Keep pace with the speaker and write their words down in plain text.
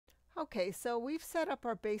Okay, so we've set up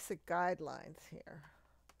our basic guidelines here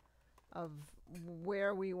of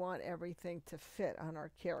where we want everything to fit on our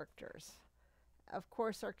characters. Of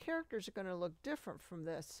course, our characters are going to look different from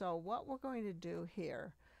this, so what we're going to do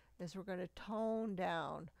here is we're going to tone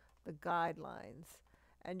down the guidelines.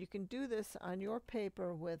 And you can do this on your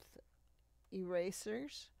paper with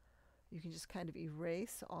erasers. You can just kind of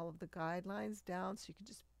erase all of the guidelines down so you can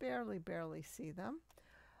just barely see them.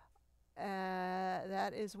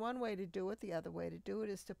 That is one way to do it. The other way to do it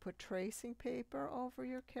is to put tracing paper over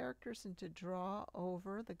your characters and to draw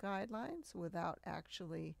over the guidelines without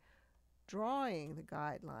actually drawing the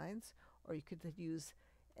guidelines, or you could use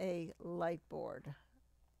a light board.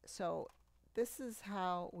 So this is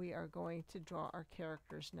how we are going to draw our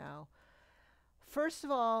characters now. First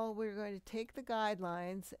of all, we're going to take the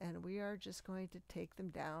guidelines and we are just going to take them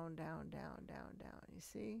down. You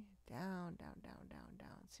see? Down,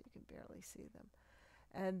 so you can barely see them.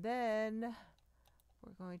 And then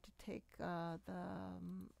we're going to take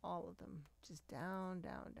all of them just down.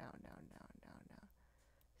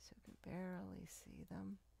 So you can barely see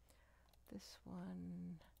them. This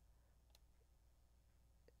one,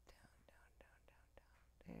 down.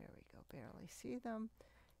 There we go, barely see them.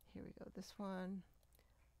 Here we go, this one,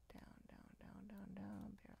 down,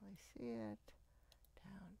 barely see it.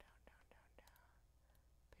 Down, barely see it.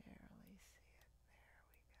 There we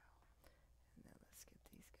go. And then let's get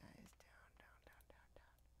these guys down.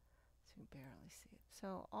 So you can barely see it.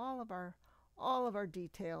 So all of our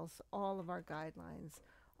details, all of our guidelines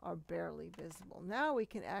are barely visible. Now we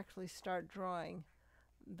can actually start drawing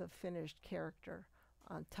the finished character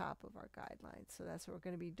on top of our guidelines. So that's what we're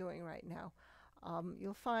going to be doing right now.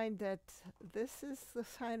 You'll find that this is the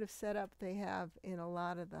kind of setup they have in a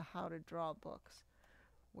lot of the how to draw books,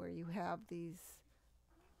 where you have these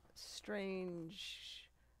strange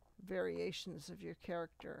variations of your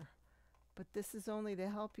character. But this is only to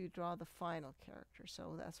help you draw the final character,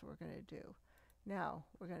 so that's what we're going to do. Now,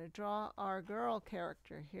 we're going to draw our girl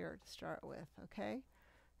character here to start with, okay?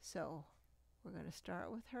 So, we're going to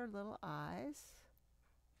start with her little eyes,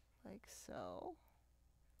 like so.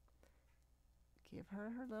 Give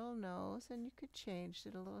her her little nose, and you could change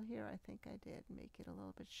it a little here. I think I did. Make it a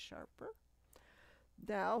little bit sharper.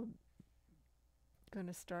 Now, going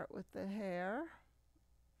to start with the hair.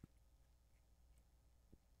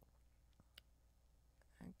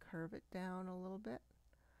 And curve it down a little bit.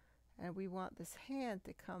 And we want this hand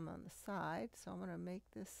to come on the side, so I'm going to make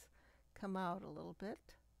this come out a little bit.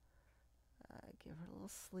 Give her a little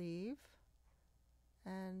sleeve.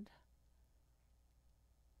 And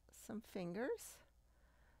some fingers.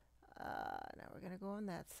 Now we're going to go on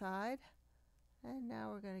that side, and now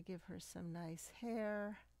we're going to give her some nice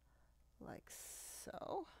hair like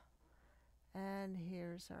so, and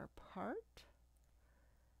here's our part,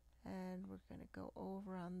 and we're going to go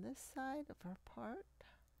over on this side of her part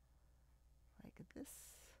like this,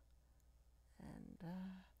 and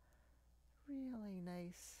really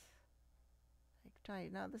nice.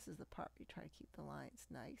 Now this is the part where you try to keep the lines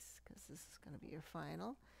nice, because this is going to be your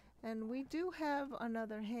final. And we do have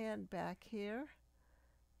another hand back here,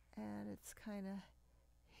 and it's kind of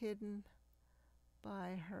hidden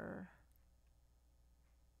by her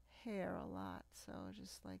hair a lot, so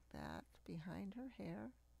just like that behind her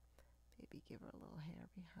hair. Maybe give her a little hair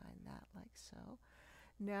behind that like so.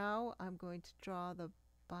 Now I'm going to draw the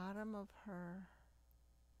bottom of her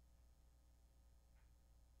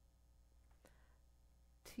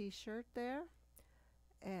t-shirt there,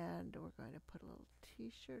 and we're going to put a little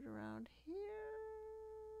t-shirt around here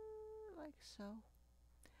like so,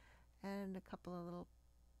 and a couple of little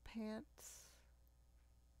pants,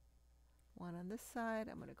 one on this side.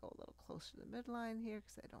 I'm going to go a little closer to the midline here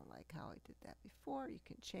because I don't like how I did that before. You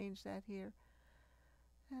can change that here.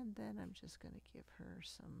 And then I'm just going to give her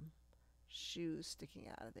some shoes sticking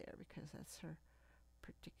out of there because that's her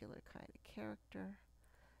particular kind of character.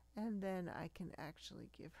 And then I can actually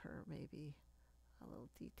give her maybe a little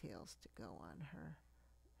details to go on her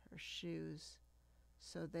shoes.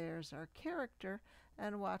 So there's our character,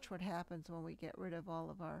 and watch what happens when we get rid of all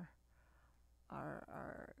of our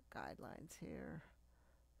guidelines here.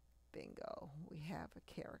 Bingo, we have a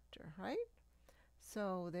character, right?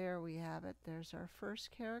 So there we have it. There's our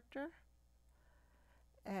first character.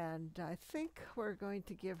 And I think we're going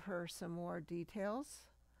to give her some more details.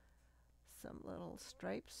 Some little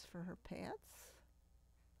stripes for her pants,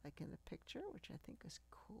 like in the picture, which I think is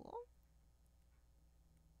cool.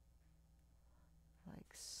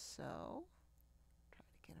 Like so. Try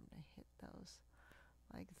to get them to hit those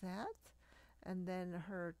like that. And then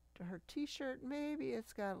her t-shirt, maybe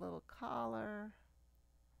it's got a little collar.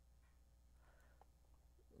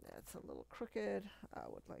 that's a little crooked. I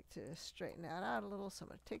would like to straighten that out a little, so I'm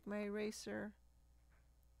going to take my eraser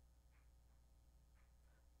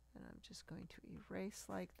and I'm just going to erase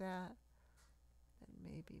like that, and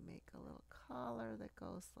maybe make a little collar that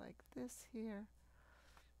goes like this here.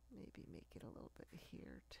 Maybe make it a little bit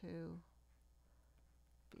here too,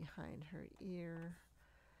 behind her ear.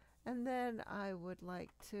 And then I would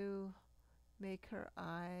like to make her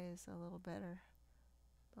eyes a little better.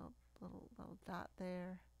 Little dot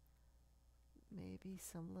there. Maybe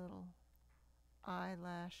some little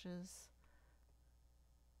eyelashes.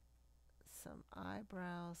 Some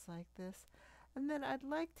eyebrows like this. And then I'd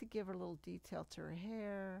like to give her a little detail to her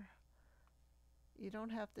hair. You don't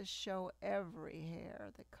have to show every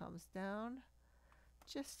hair that comes down.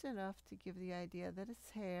 Just enough to give the idea that it's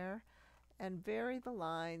hair, and vary the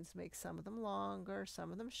lines. Make some of them longer,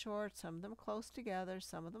 some of them short, some of them close together,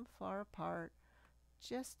 some of them far apart,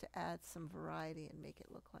 just to add some variety and make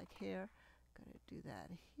it look like hair. I'm going to do that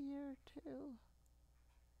here too.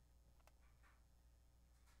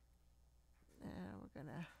 And we're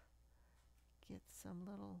going to get some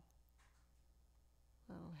little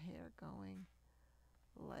hair going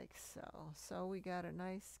like so. So we got a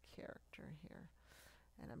nice character here.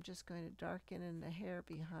 And I'm just going to darken in the hair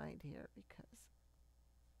behind here because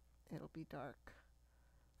it'll be dark.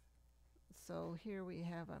 So here we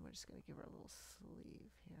have, I'm just going to give her a little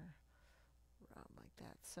sleeve here, around like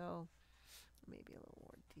that. So maybe a little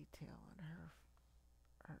more detail on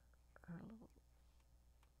her little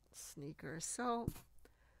sneakers.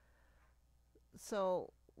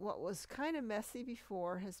 So what was kind of messy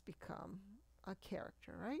before has become a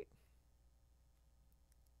character, right?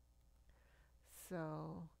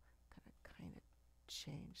 So kind of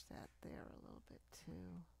change that there a little bit too.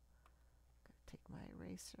 I'm going to take my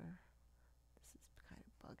eraser. This is kind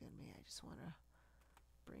of bugging me. I just want to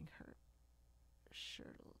bring her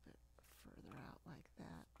shirt a little bit further out like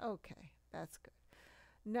that. Okay, that's good.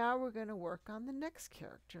 Now we're going to work on the next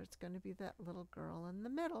character. It's going to be that little girl in the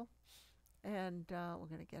middle. And we're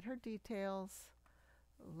going to get her details.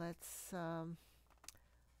 Let's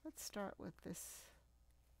start with this.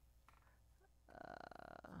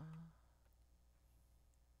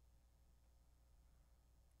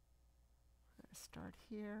 Start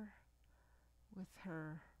here with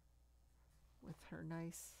her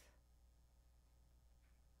nice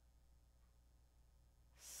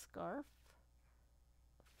scarf,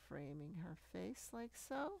 framing her face like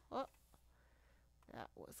so. Oh, that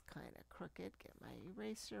was kind of crooked. Get my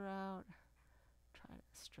eraser out. Try to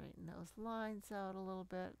straighten those lines out a little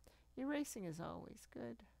bit. Erasing is always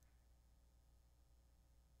good.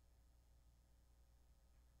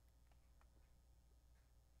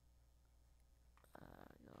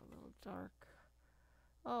 Go a little dark.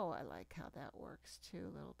 Oh, I like how that works too.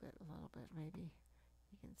 A little bit. Maybe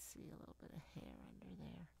you can see a little bit of hair under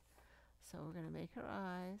there. So we're going to make her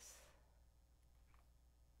eyes,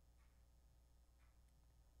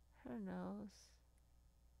 her nose,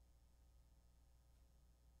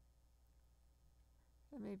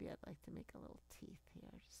 and maybe I'd like to make a little teeth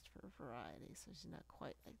here just for variety, so she's not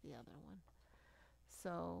quite like the other one.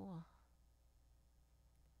 So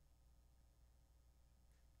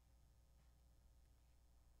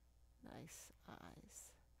nice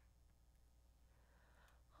eyes.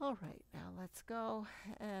 All right, now let's go,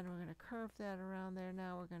 and we're going to curve that around there.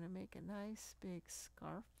 Now we're going to make a nice big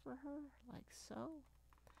scarf for her, like so.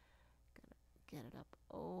 Gonna get it up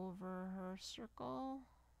over her circle,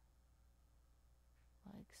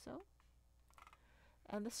 like so.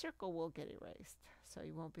 And the circle will get erased, so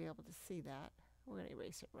you won't be able to see that. We're going to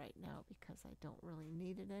erase it right now because I don't really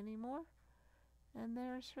need it anymore. And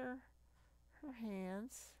there's her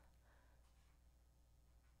hands.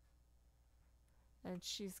 And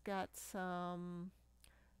she's got some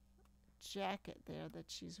jacket there that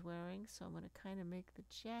she's wearing, so I'm going to kind of make the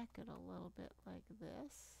jacket a little bit like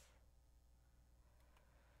this.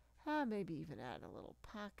 Maybe even add a little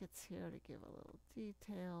pockets here to give a little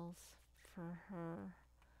details for her.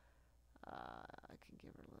 I can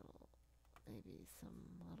give her a little, maybe some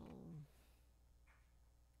little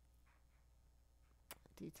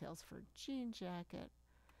details for jean jacket.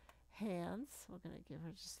 Hands, we're going to give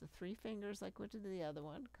her just the 3 fingers like we did the other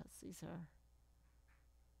one, because these are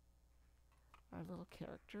our little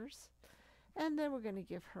characters. And then we're going to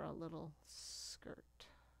give her a little skirt,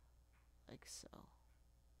 like so.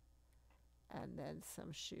 And then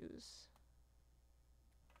some shoes.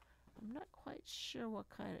 I'm not quite sure what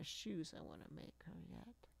kind of shoes I want to make her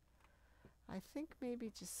yet. I think maybe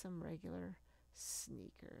just some regular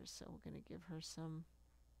sneakers. So we're going to give her some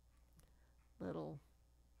little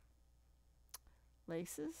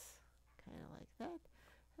laces, kind of like that.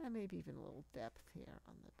 And maybe even a little depth here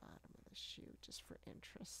on the bottom of the shoe, just for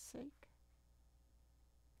interest's sake.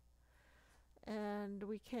 And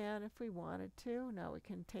we can, if we wanted to, now we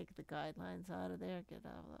can take the guidelines out of there, get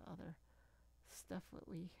all the other stuff that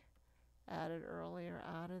we added earlier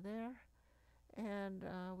out of there. And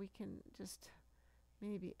we can just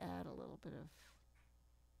maybe add a little bit of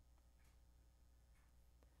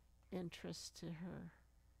interest to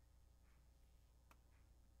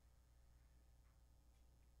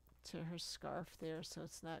her scarf there, so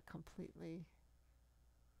it's not completely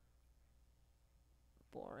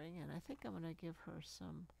boring. And I think I'm going to give her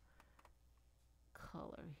some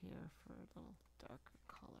color here for a little darker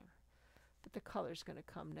color. But the color's going to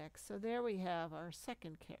come next. So there we have our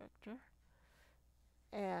second character.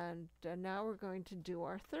 And now we're going to do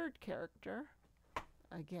our third character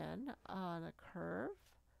again on a curve.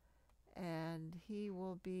 And he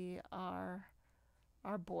will be our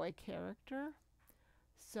boy character.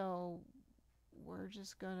 So we're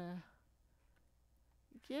just going to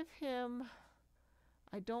give him,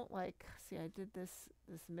 I don't like, see, I did this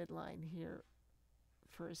midline here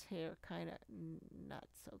for his hair, kind of not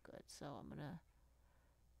so good. So I'm going to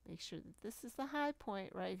make sure that this is the high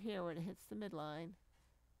point right here where it hits the midline.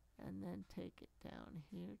 And then take it down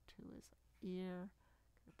here to his ear.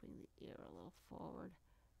 Gonna bring the ear a little forward.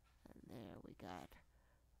 And there we got,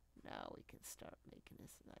 now we can start making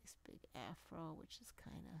this nice big afro, which is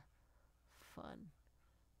kind of fun.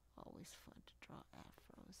 Always fun to draw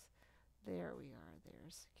afros. There we are,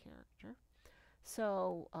 there's the character.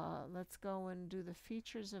 So let's go and do the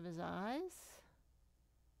features of his eyes.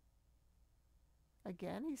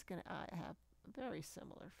 Again, he's going to have very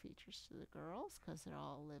similar features to the girls because they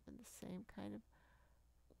all live in the same kind of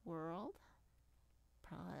world.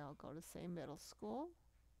 Probably all go to the same middle school.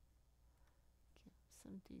 Give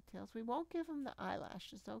some details. We won't give him the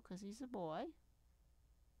eyelashes though because he's a boy.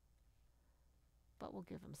 But we'll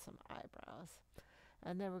give him some eyebrows.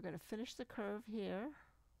 And then we're going to finish the curve here.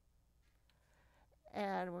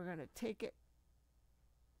 And we're going to take it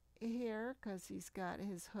here because he's got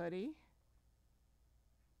his hoodie.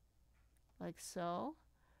 Like so.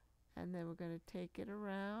 And then we're going to take it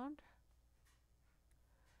around.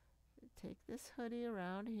 Take this hoodie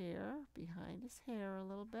around here behind his hair a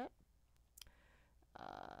little bit.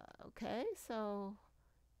 Okay, so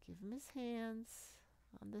give him his hands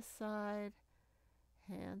on this side,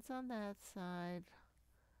 hands on that side.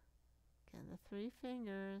 Again, the 3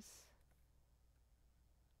 fingers.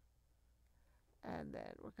 And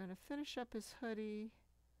then we're going to finish up his hoodie.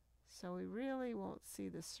 So we really won't see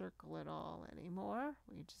the circle at all anymore.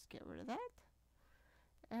 We can just get rid of that.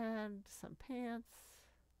 And some pants.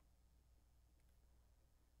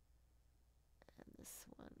 And this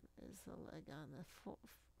one is the leg on the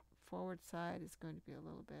forward side is going to be a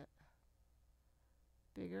little bit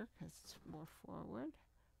bigger because it's more forward.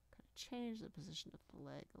 Kind of change the position of the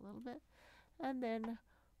leg a little bit. And then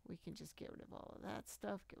we can just get rid of all of that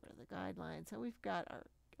stuff, get rid of the guidelines. So we've got our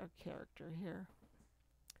character here.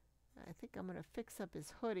 I think I'm going to fix up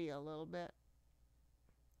his hoodie a little bit.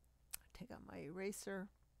 Take out my eraser.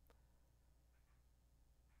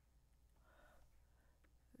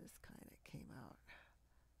 This kind of came out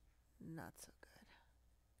not so good.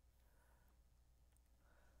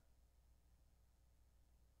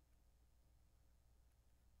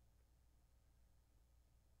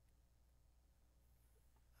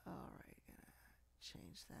 All right, gonna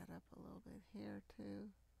change that up a little bit here too.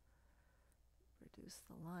 Reduce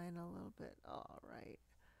the line a little bit. All right.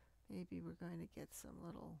 Maybe we're going to get some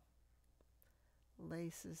little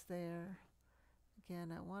laces there.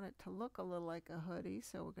 Again, I want it to look a little like a hoodie,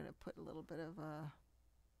 so we're going to put a little bit of what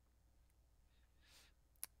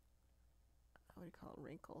do you call it,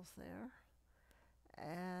 wrinkles there.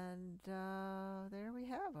 And there we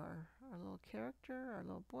have our little character, our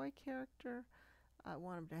little boy character. I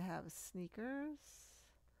want him to have sneakers,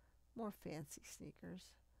 more fancy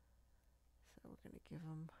sneakers. So we're going to give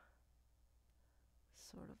him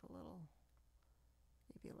sort of a little,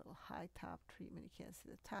 maybe a little high top treatment. You can't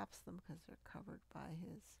see the tops of them because they're covered by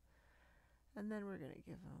his. And then we're going to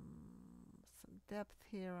give him some depth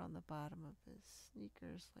here on the bottom of his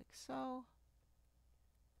sneakers, like so.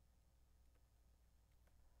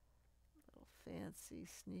 Little fancy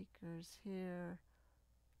sneakers here.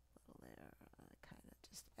 Little there, kind of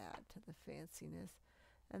just add to the fanciness.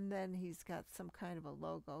 And then he's got some kind of a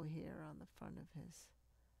logo here on the front of his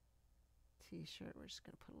t-shirt. We're just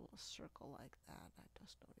going to put a little circle like that. I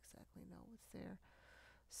just don't exactly know what's there.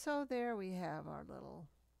 So there we have our little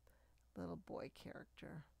boy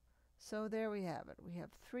character. So there we have it. We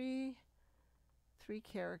have three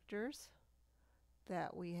characters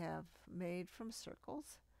that we have made from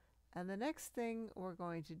circles. And the next thing we're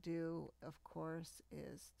going to do, of course,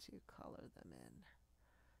 is to color them in.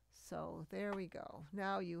 So there we go.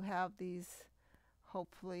 Now you have these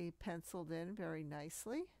hopefully penciled in very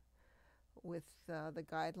nicely with the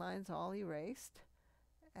guidelines all erased.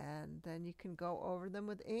 And then you can go over them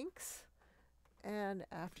with inks. And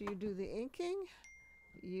after you do the inking,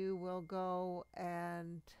 you will go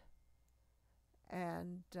and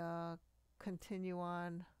continue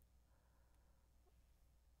on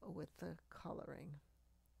with the coloring.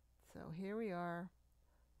 So here we are,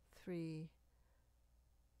 3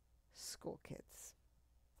 school kids.